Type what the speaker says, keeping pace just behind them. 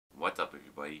What's up,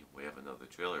 everybody? We have another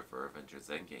trailer for Avengers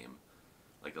Endgame.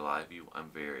 Like a lot of you, I'm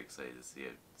very excited to see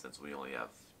it since we only have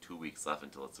 2 weeks left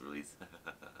until its release.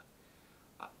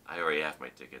 I already have my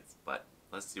tickets, but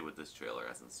let's see what this trailer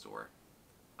has in store.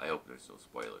 I hope there's no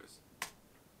spoilers.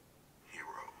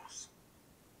 Heroes.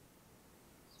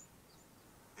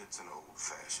 It's an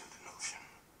old-fashioned notion.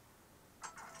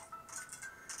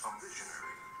 I'm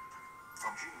visionary.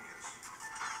 I'm genius.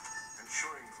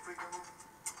 Ensuring freedom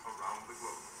around the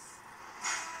globe.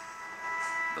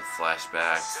 The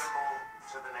flashbacks. Symbol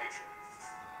to the nation.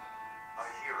 A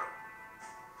hero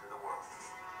to the world.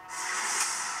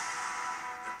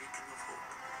 The beacon of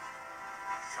hope.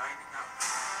 Shining out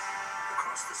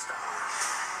across the stars.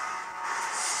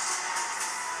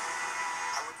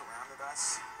 I look around at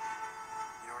us.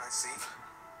 You know what I see?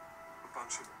 A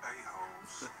bunch of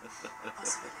a-holes.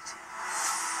 Possibility.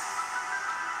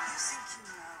 You think you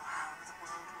know how the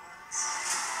world works?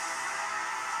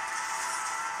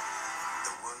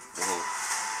 The world Whoa.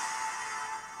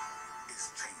 is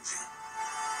changing.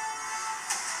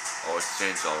 Oh, it's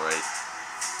changed alright.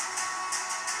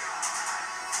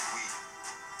 We need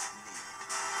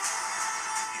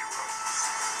heroes.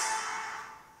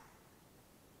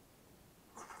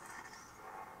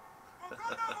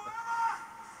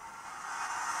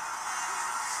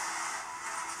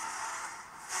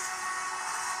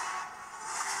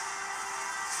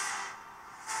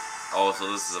 Oh,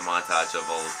 so this is a montage of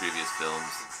all the previous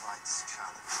films. Invites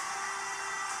challenge.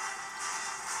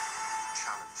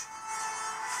 Challenge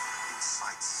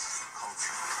incites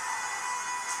conflict.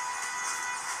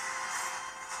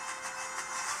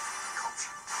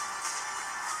 Conflict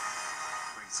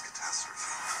breeds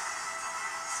catastrophe.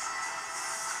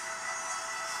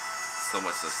 So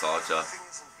much nostalgia. Nothing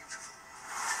isn't beautiful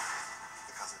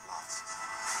because it lasts.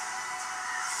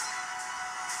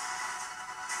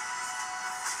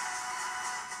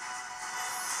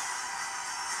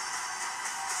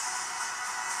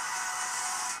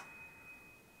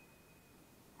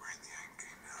 We're in the end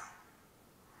game now.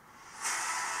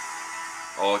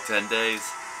 Oh, 10 days.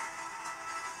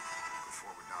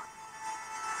 Before we're done,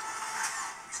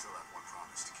 we still have one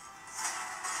promise to keep.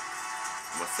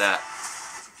 What's that?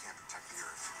 If we can't protect the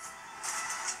Earth,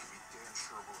 you be damn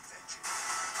sure we'll avenge it.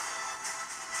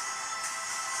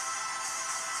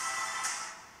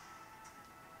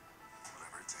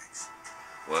 Whatever it takes.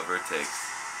 Whatever it takes.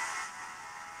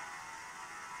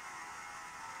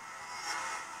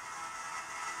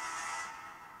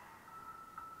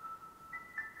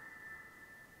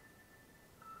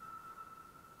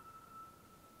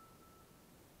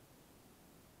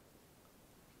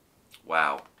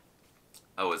 Wow.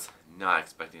 I was not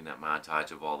expecting that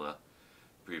montage of all the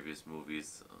previous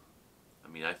movies. I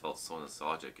mean, I felt so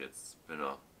nostalgic. It's been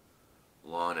a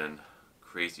long and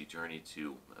crazy journey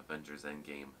to Avengers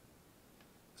Endgame.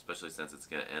 Especially since it's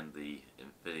going to end the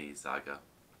Infinity Saga.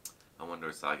 I wonder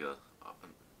what saga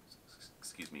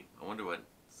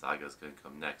is going to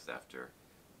come next after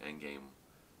Endgame.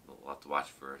 We'll have to watch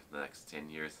for the next 10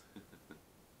 years.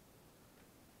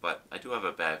 But I do have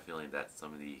a bad feeling that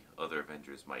some of the other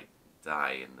Avengers might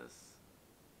die in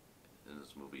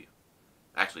this movie.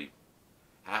 Actually,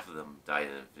 half of them died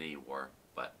in Infinity War,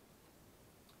 but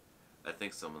I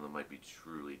think some of them might be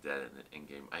truly dead in the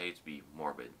Endgame. I hate to be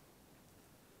morbid,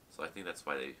 so I think that's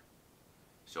why they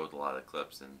showed a lot of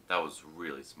clips, and that was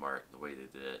really smart the way they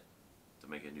did it, to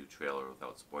make a new trailer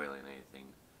without spoiling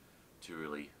anything, to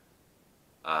really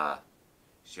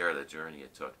share the journey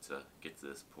it took to get to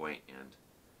this point. And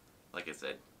like I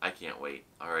said, I can't wait.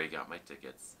 I already got my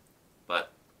tickets.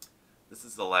 But this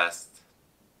is the last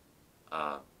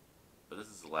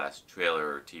trailer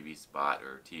or TV spot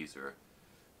or teaser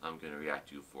I'm going to react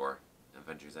to for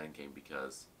Avengers Endgame,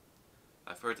 because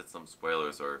I've heard that some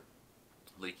spoilers are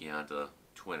leaking onto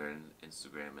Twitter and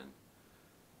Instagram, and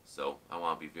so I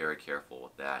want to be very careful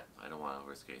with that. I don't want to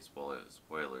risk any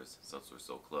spoilers since we're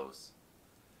so close.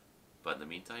 But in the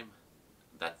meantime,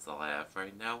 that's all I have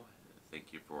right now.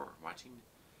 Thank you for watching.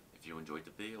 If you enjoyed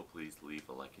the video, please leave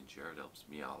a like and share. It helps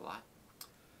me out a lot.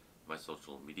 My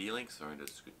social media links are in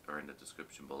the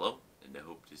description below, and I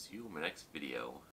hope to see you in my next video.